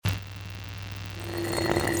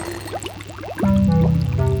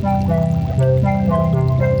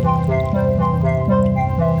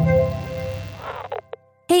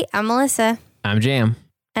I'm Melissa. I'm Jam.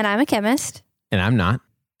 And I'm a chemist. And I'm not.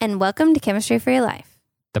 And welcome to Chemistry for Your Life,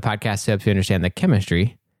 The podcast to help you understand the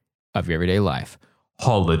chemistry of your everyday life.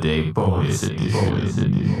 Holiday bonus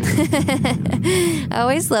edition. I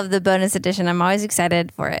always love the bonus edition. I'm always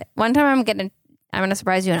excited for it. One time I'm gonna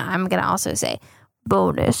surprise you, and I'm gonna also say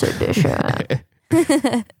bonus edition.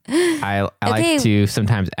 I like to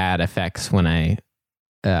sometimes add effects when I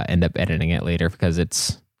end up editing it later because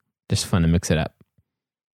it's just fun to mix it up.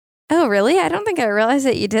 Oh, really? I don't think I realized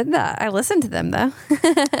that you did that. I listened to them, though.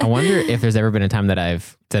 I wonder if there's ever been a time that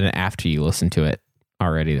I've done it after you listened to it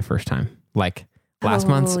already the first time. Like last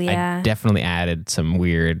month, yeah. I definitely added some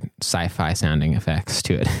weird sci-fi sounding effects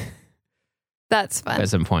to it. That's fun. At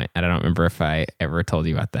some point. I don't remember if I ever told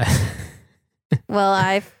you about that. Well,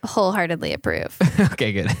 I wholeheartedly approve.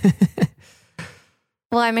 Okay, good.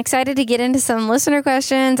 Well, I'm excited to get into some listener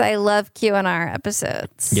questions. I love Q&R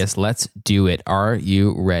episodes. Yes, let's do it. Are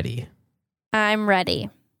you ready? I'm ready.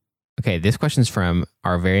 Okay, this question's from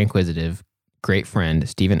our very inquisitive, great friend,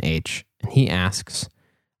 Stephen H. And he asks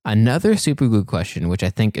another superglue question, which I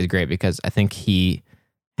think is great because I think he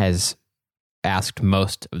has asked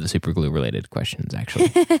most of the superglue related questions,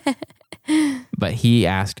 actually. But he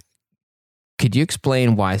asked, could you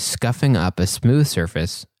explain why scuffing up a smooth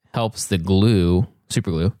surface helps the glue,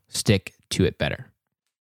 superglue, stick to it better?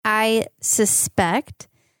 I suspect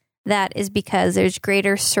that is because there's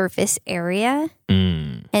greater surface area.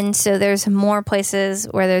 And so there's more places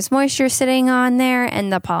where there's moisture sitting on there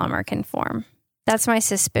and the polymer can form. That's my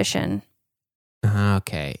suspicion.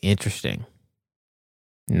 Okay, interesting.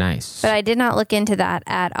 Nice. But I did not look into that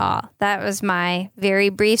at all. That was my very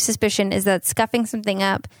brief suspicion, is that scuffing something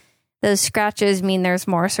up, those scratches mean there's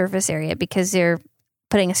more surface area because they're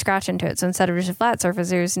putting a scratch into it. So instead of just a flat surface,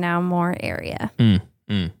 there's now more area.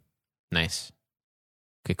 Nice.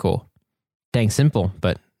 Okay, cool. Dang simple,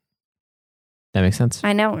 but that makes sense.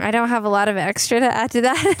 I know. I don't have a lot of extra to add to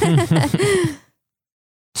that.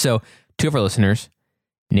 So, two of our listeners,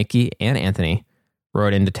 Nikki and Anthony,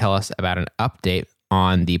 wrote in to tell us about an update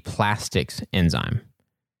on the plastics enzyme.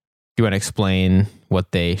 Do you want to explain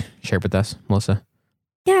what they shared with us, Melissa?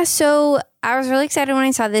 Yeah, so I was really excited when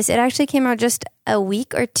I saw this. It actually came out just a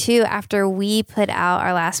week or two after we put out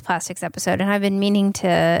our last plastics episode, and I've been meaning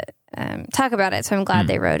to talk about it, so I'm glad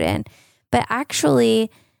they wrote in. But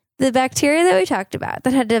actually, the bacteria that we talked about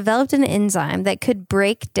that had developed an enzyme that could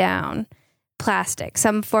break down plastic,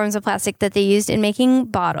 some forms of plastic that they used in making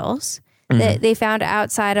bottles, that they found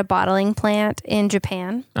outside a bottling plant in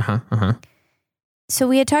Japan. So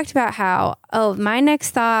we had talked about how, my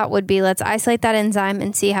next thought would be, let's isolate that enzyme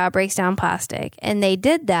and see how it breaks down plastic. And they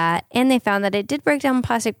did that, and they found that it did break down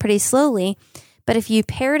plastic pretty slowly. But if you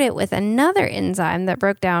paired it with another enzyme that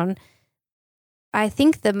broke down, I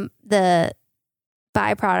think the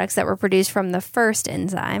byproducts that were produced from the first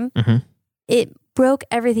enzyme, it broke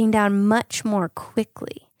everything down much more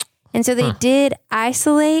quickly. And so they did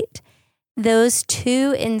isolate those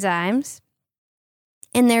two enzymes,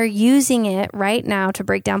 and they're using it right now to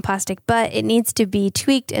break down plastic, but it needs to be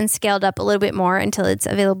tweaked and scaled up a little bit more until it's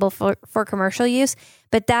available for commercial use.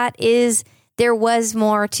 But there was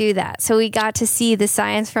more to that. So we got to see the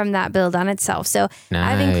science from that build on itself. So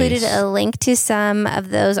nice. I've included a link to some of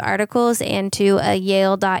those articles and to a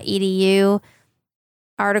yale.edu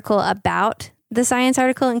article about the science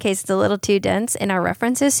article in case it's a little too dense in our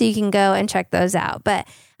references. So you can go and check those out. But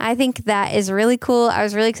I think that is really cool. I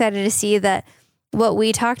was really excited to see that what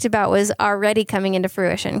we talked about was already coming into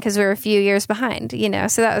fruition because we're a few years behind,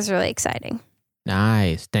 so that was really exciting.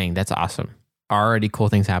 Nice. Dang, that's awesome. Already cool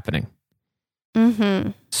things happening.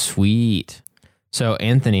 Sweet. So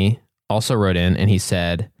Anthony also wrote in and he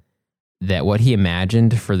said that what he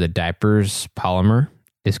imagined for the diapers polymer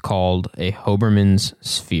is called a Hoberman's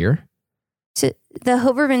sphere. So the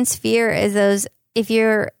Hoberman sphere is those, if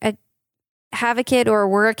you're have a kid or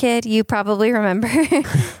were a kid, you probably remember,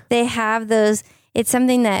 they have those. It's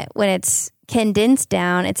something that when it's condensed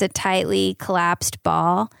down, it's a tightly collapsed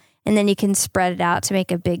ball. And then you can spread it out to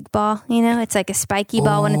make a big ball. It's like a spiky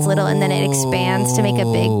ball when it's little, and then it expands to make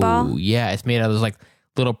a big ball. Yeah, it's made out of those like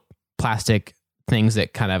little plastic things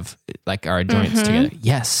that kind of like are joints together.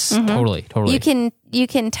 Yes, totally. You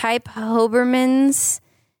can type Hoberman's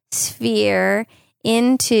sphere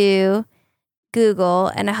into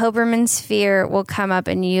Google, and a Hoberman sphere will come up,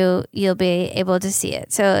 and you'll be able to see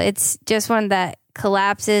it. So it's just one that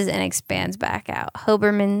collapses and expands back out.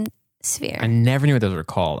 Hoberman sphere. I never knew what those were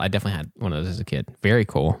called. I definitely had one of those as a kid. Very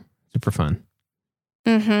cool. Super fun.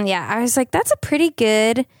 Yeah, I was like, that's a pretty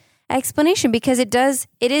good explanation because it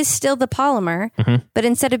is still the polymer, but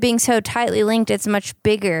instead of being so tightly linked, it's much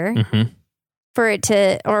bigger. for it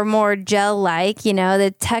to, or more gel-like,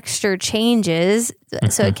 the texture changes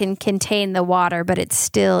so it can contain the water, but it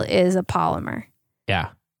still is a polymer. Yeah.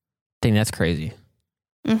 I think that's crazy.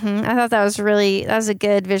 I thought that was a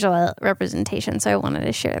good visual representation, so I wanted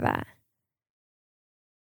to share that.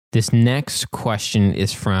 This next question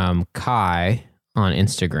is from Kai on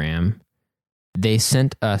Instagram. They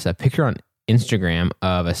sent us a picture on Instagram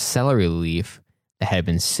of a celery leaf that had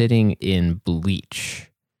been sitting in bleach.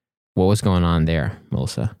 What was going on there,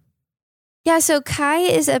 Melissa? Yeah, so Kai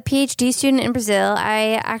is a PhD student in Brazil.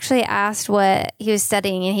 I actually asked what he was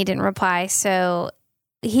studying and he didn't reply. So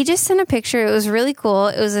he just sent a picture. It was really cool.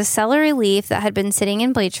 It was a celery leaf that had been sitting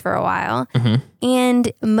in bleach for a while.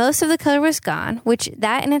 And most of the color was gone, which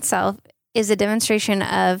that in itself is a demonstration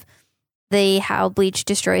of the how bleach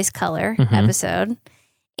destroys color episode.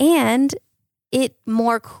 And it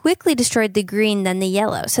more quickly destroyed the green than the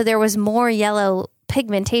yellow. So there was more yellow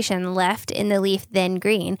pigmentation left in the leaf than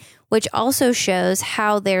green, which also shows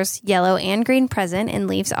how there's yellow and green present in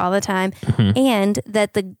leaves all the time, and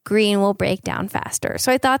that the green will break down faster.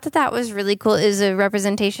 So I thought that was really cool. Is a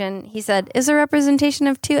representation, he said, is a representation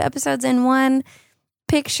of 2 episodes in one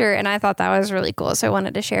picture, and I thought that was really cool. So I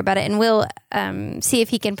wanted to share about it, and we'll see if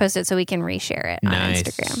he can post it so we can reshare it on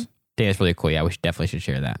Instagram. I think that's really cool. Yeah, we definitely should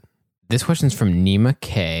share that. This question's from Nima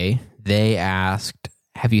K. They asked,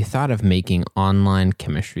 have you thought of making online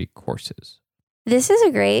chemistry courses? This is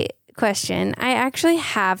a great question. I actually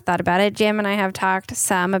have thought about it. Jim and I have talked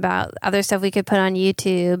some about other stuff we could put on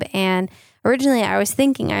YouTube. And originally I was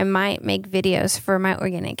thinking I might make videos for my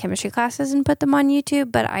organic chemistry classes and put them on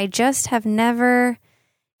YouTube, but I just have never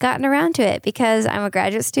gotten around to it because I'm a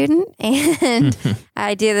graduate student and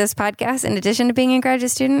I do this podcast in addition to being a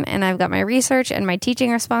graduate student, and I've got my research and my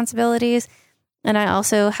teaching responsibilities. And I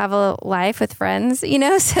also have a life with friends,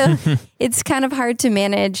 so it's kind of hard to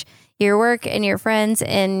manage your work and your friends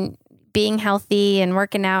and being healthy and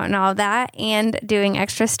working out and all of that and doing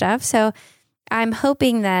extra stuff. So I'm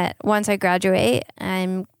hoping that once I graduate,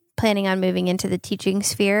 I'm planning on moving into the teaching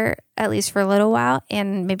sphere, at least for a little while,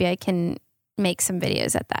 and maybe I can make some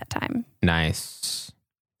videos at that time. Nice.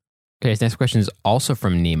 Okay, this next question is also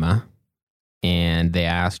from Nima, and they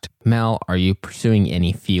asked, Mel, are you pursuing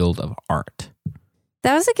any field of art?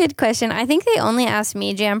 That was a good question. I think they only asked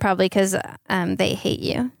me, Jam, probably because they hate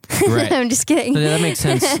you. Right. I'm just kidding. So that makes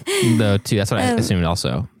sense, though, too. That's what I assumed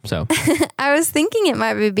also. So I was thinking it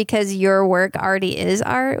might be because your work already is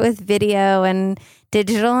art with video and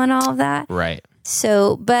digital and all of that. Right.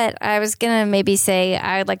 So, but I was going to maybe say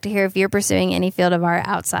I'd like to hear if you're pursuing any field of art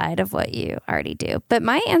outside of what you already do. But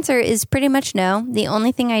my answer is pretty much no. The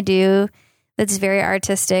only thing I do that's very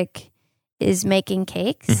artistic is making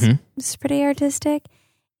cakes. It's pretty artistic.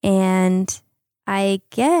 And I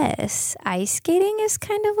guess ice skating is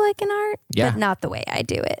kind of like an art, but not the way I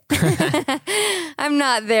do it. I'm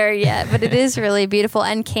not there yet, but it is really beautiful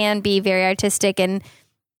and can be very artistic. And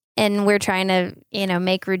we're trying to,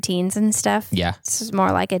 make routines and stuff. Yeah. This is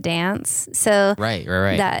more like a dance. So right.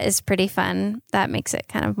 That is pretty fun. That makes it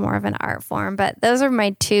kind of more of an art form. But those are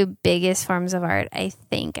my 2 biggest forms of art, I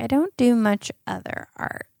think. I don't do much other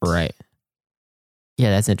art. Right. Yeah,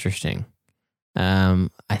 that's interesting.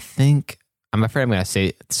 I think I'm afraid I'm going to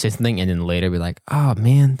say something and then later be like, oh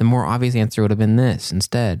man, the more obvious answer would have been this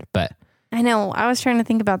instead. But I know, I was trying to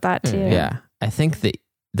think about that too. Yeah. I think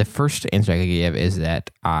the first answer I could give is that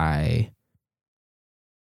the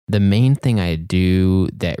main thing I do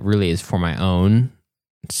that really is for my own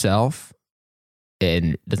self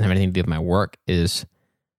and doesn't have anything to do with my work is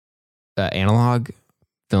analog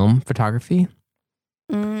film photography.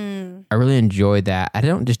 I really enjoy that. I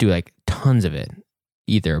don't just do like tons of it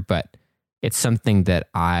either, but it's something that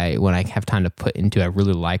when I have time to put into, I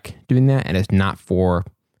really like doing that. And it's not for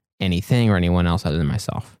anything or anyone else other than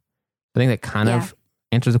myself. I think that kind of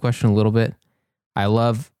answers the question a little bit. I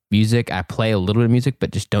love music. I play a little bit of music,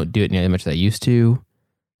 but just don't do it nearly as much as I used to.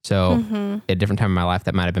 So at a different time in my life,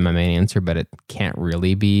 that might have been my main answer, but it can't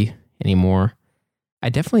really be anymore. I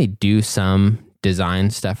definitely do some design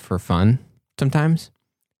stuff for fun sometimes.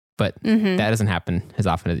 But that doesn't happen as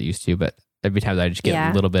often as it used to. But every time I just get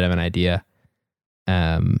a little bit of an idea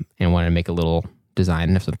and want to make a little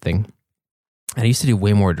design of something. And I used to do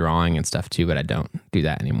way more drawing and stuff too, but I don't do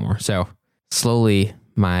that anymore. So slowly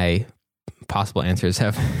my possible answers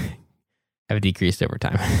have decreased over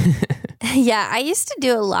time. Yeah, I used to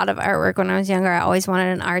do a lot of artwork when I was younger. I always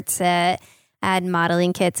wanted an art set, I had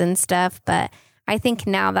modeling kits and stuff. But I think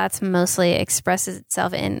now that's mostly expresses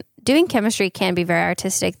itself in doing chemistry can be very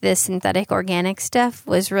artistic. This synthetic organic stuff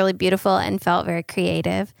was really beautiful and felt very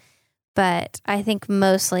creative. But I think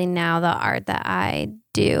mostly now the art that I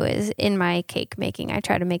do is in my cake making. I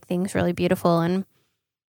try to make things really beautiful and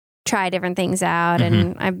try different things out. Mm-hmm.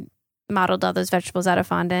 And I modeled all those vegetables out of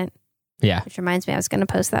fondant. Yeah. Which reminds me, I was going to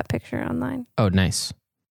post that picture online. Oh, nice.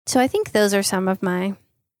 So I think those are some of my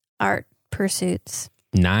art pursuits.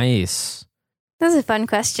 Nice. That was a fun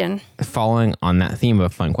question. Following on that theme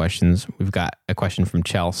of fun questions, we've got a question from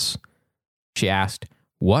Chelsea. She asked,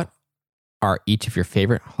 what are each of your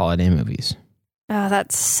favorite holiday movies? Oh,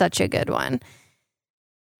 that's such a good one.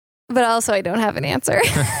 But also I don't have an answer.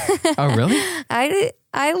 Oh, really?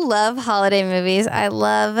 I love holiday movies. I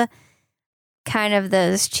love kind of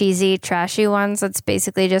those cheesy, trashy ones. That's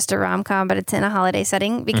basically just a rom-com, but it's in a holiday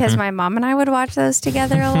setting because my mom and I would watch those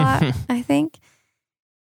together a lot, I think.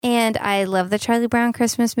 And I love the Charlie Brown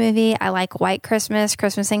Christmas movie. I like White Christmas,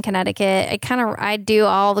 Christmas in Connecticut. I do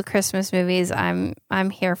all the Christmas movies. I'm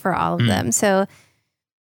here for all of them. So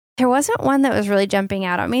there wasn't one that was really jumping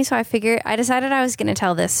out at me. So I decided I was going to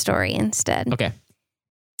tell this story instead. Okay.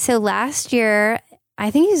 So last year, I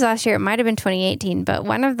think it was last year, it might have been 2018, but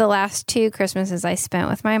one of the last 2 Christmases I spent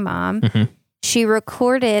with my mom, she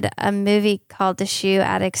recorded a movie called The Shoe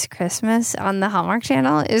Addict's Christmas on the Hallmark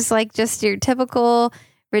Channel. It was like just your typical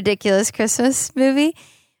ridiculous Christmas movie,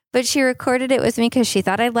 but she recorded it with me because she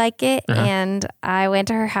thought I'd like it. And I went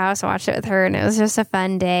to her house and watched it with her, and it was just a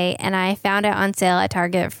fun day. And I found it on sale at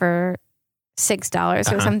Target for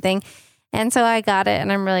 $6 or something. And so I got it, and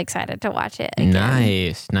I'm really excited to watch it again.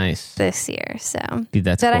 Nice. This year. So, dude,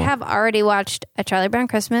 that's but cool. I have already watched A Charlie Brown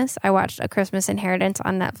Christmas. I watched A Christmas Inheritance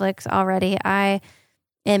on Netflix already. I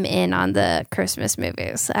am in on the Christmas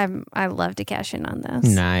movies. I love to cash in on those.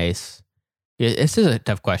 Nice. This is a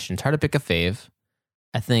tough question. It's hard to pick a fave.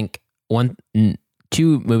 I think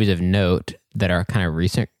 2 movies of note that are kind of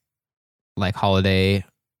recent, like holiday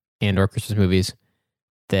and or Christmas movies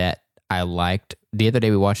that I liked. The other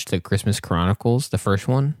day we watched the Christmas Chronicles, the first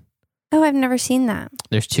one. Oh, I've never seen that.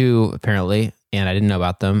 There's 2 apparently, and I didn't know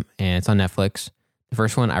about them, and it's on Netflix. The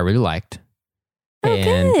first one I really liked. Oh,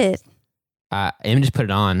 and good. Amy just put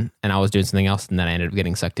it on, and I was doing something else, and then I ended up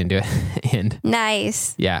getting sucked into it. And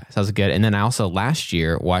nice. yeah, so that was good. And then I also last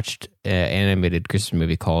year watched an animated Christmas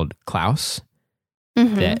movie called Klaus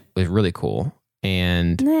that was really cool.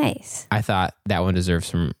 And nice. I thought that one deserves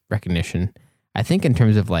some recognition. I think in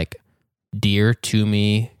terms of like dear to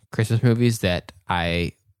me Christmas movies that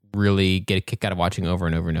I really get a kick out of watching over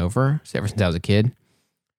and over and over, so ever since I was a kid,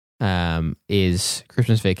 is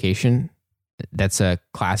Christmas Vacation. That's a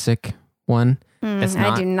classic one.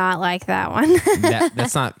 I do not like that one.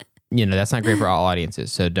 that's not, that's not great for all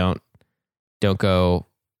audiences. So don't go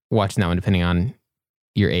watching that one depending on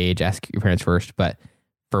your age. Ask your parents first. But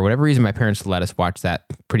for whatever reason, my parents let us watch that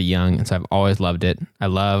pretty young, and so I've always loved it. I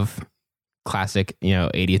love classic,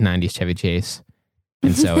 80s, 90s Chevy Chase,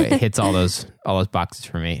 and so it hits all those boxes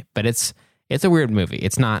for me. But it's a weird movie.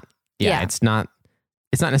 It's not. Yeah. It's not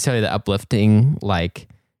necessarily the uplifting, like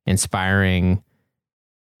inspiring,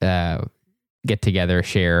 get together,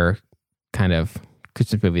 share kind of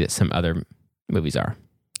Christmas movie that some other movies are.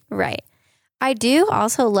 Right. I do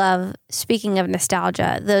also love, speaking of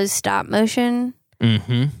nostalgia, those stop motion.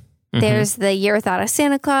 There's the Year Without a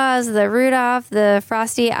Santa Claus, the Rudolph, the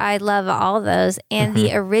Frosty. I love all of those. And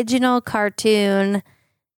the original cartoon,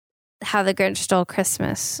 How the Grinch Stole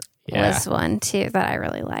Christmas, was one too that I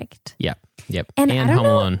really liked. Yep. And Home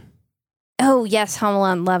Alone. Oh, yes, Home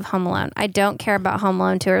Alone. Love Home Alone. I don't care about Home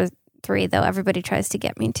Alone 2 or 3, though. Everybody tries to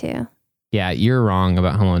get me to. Yeah, you're wrong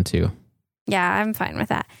about Home Alone 2. Yeah, I'm fine with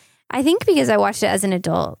that. I think because I watched it as an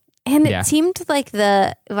adult, and it seemed like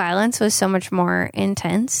the violence was so much more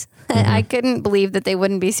intense. I couldn't believe that they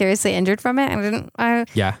wouldn't be seriously injured from it. I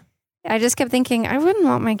just kept thinking, I wouldn't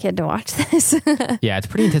want my kid to watch this. Yeah, it's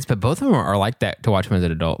pretty intense, but both of them are like that to watch them as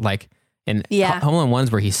an adult. Like, in Home Alone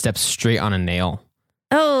 1's where he steps straight on a nail.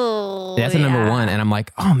 Oh, that's a number 1. And I'm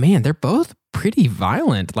like, oh man, they're both pretty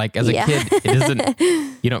violent. Like as a kid, it doesn't,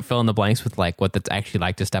 you don't fill in the blanks with like what that's actually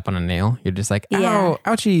like to step on a nail. You're just like, ow,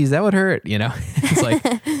 ouchies, that would hurt. It's like,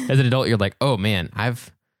 as an adult, you're like, oh man,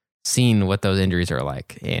 I've seen what those injuries are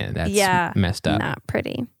like. And that's messed up. Not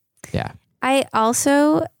pretty. Yeah. I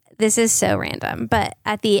also, this is so random, but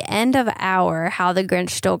at the end of our How the Grinch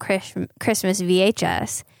Stole Christmas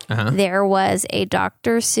VHS, there was a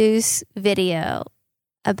Dr. Seuss video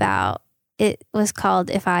about, it was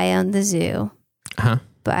called If I Owned the Zoo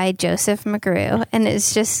by Joseph McGrew. And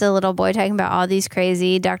it's just a little boy talking about all these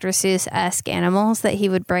crazy Dr. Seuss-esque animals that he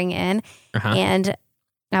would bring in. And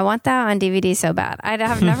I want that on DVD so bad. I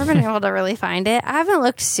have never been able to really find it. I haven't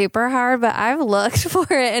looked super hard, but I've looked for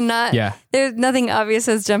it and there's nothing obvious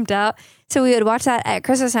has jumped out. So we would watch that at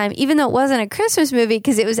Christmas time, even though it wasn't a Christmas movie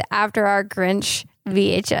because it was after our Grinch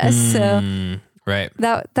VHS. So right.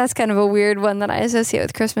 That's kind of a weird one that I associate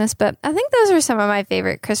with Christmas. But I think those are some of my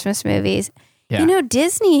favorite Christmas movies. Yeah. You know,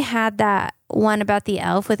 Disney had that one about the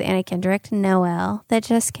elf with Anna Kendrick, Noelle, that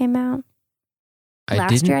just came out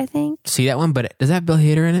last year, I think. See that one, but does that have Bill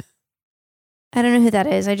Hader in it? I don't know who that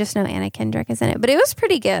is. I just know Anna Kendrick is in it. But it was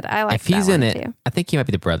pretty good. I like that one, if he's in it, too. I think he might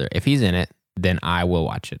be the brother. If he's in it, then I will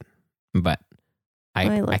watch it. But Let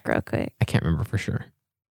me look real quick. I can't remember for sure.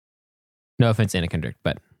 No offense, Anna Kendrick,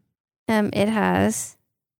 but It has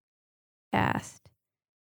cast.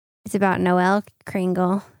 It's about Noelle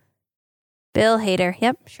Kringle. Bill Hader.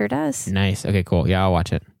 Yep, sure does. nice. Okay, cool. Yeah, I'll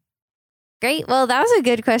watch it. Great. Well, that was a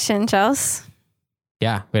good question, Chels.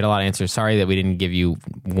 Yeah, we had a lot of answers. Sorry that we didn't give you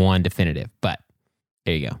one definitive, but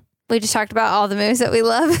there you go. We just talked about all the movies that we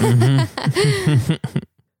love.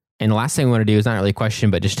 And the last thing we want to do is not really a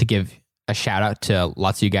question, but just to give a shout out to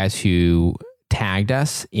lots of you guys who tagged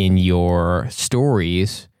us in your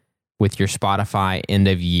stories with your Spotify end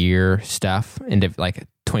of year stuff, end of like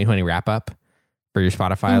 2020 wrap up for your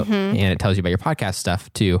Spotify. And it tells you about your podcast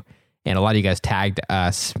stuff too. And a lot of you guys tagged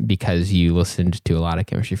us because you listened to a lot of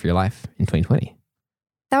Chemistry for Your Life in 2020.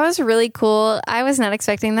 That was really cool. I was not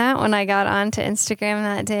expecting that when I got onto Instagram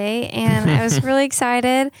that day, and I was really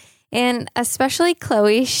excited. And especially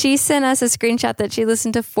Chloe, she sent us a screenshot that she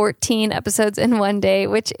listened to 14 episodes in one day,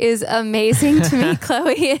 which is amazing to me,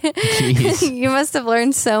 Chloe. You must have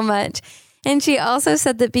learned so much. And she also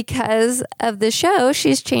said that because of the show,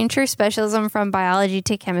 she's changed her specialism from biology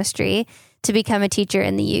to chemistry to become a teacher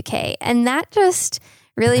in the UK. And that just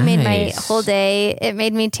really made my whole day. It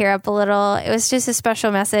made me tear up a little. It was just a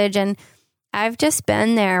special message. And I've just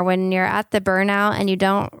been there when you're at the burnout and you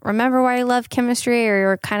don't remember why you love chemistry, or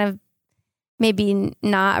you're kind of maybe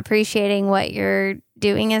not appreciating what you're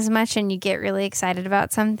doing as much, and you get really excited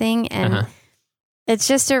about something. And it's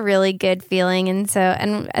just a really good feeling. And so,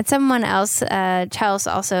 and someone else, Charles,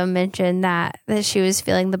 also mentioned that she was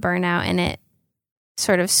feeling the burnout, and it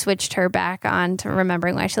sort of switched her back on to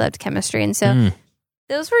remembering why she loved chemistry. And so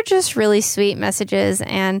those were just really sweet messages.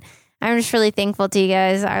 And I'm just really thankful to you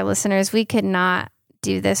guys, our listeners. We could not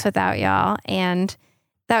do this without y'all. And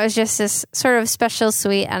that was just this sort of special,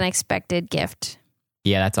 sweet, unexpected gift.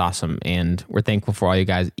 Yeah, that's awesome. And we're thankful for all you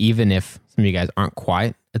guys, even if some of you guys aren't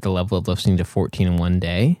quite at the level of listening to 14 in one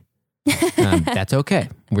day. That's okay.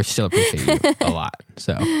 We're still appreciate you a lot.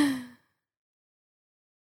 So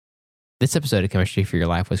this episode of Chemistry for Your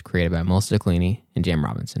Life was created by Melissa DeClini and Jam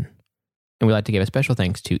Robinson. And we'd like to give a special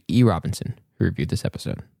thanks to E. Robinson, who reviewed this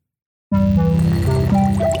episode.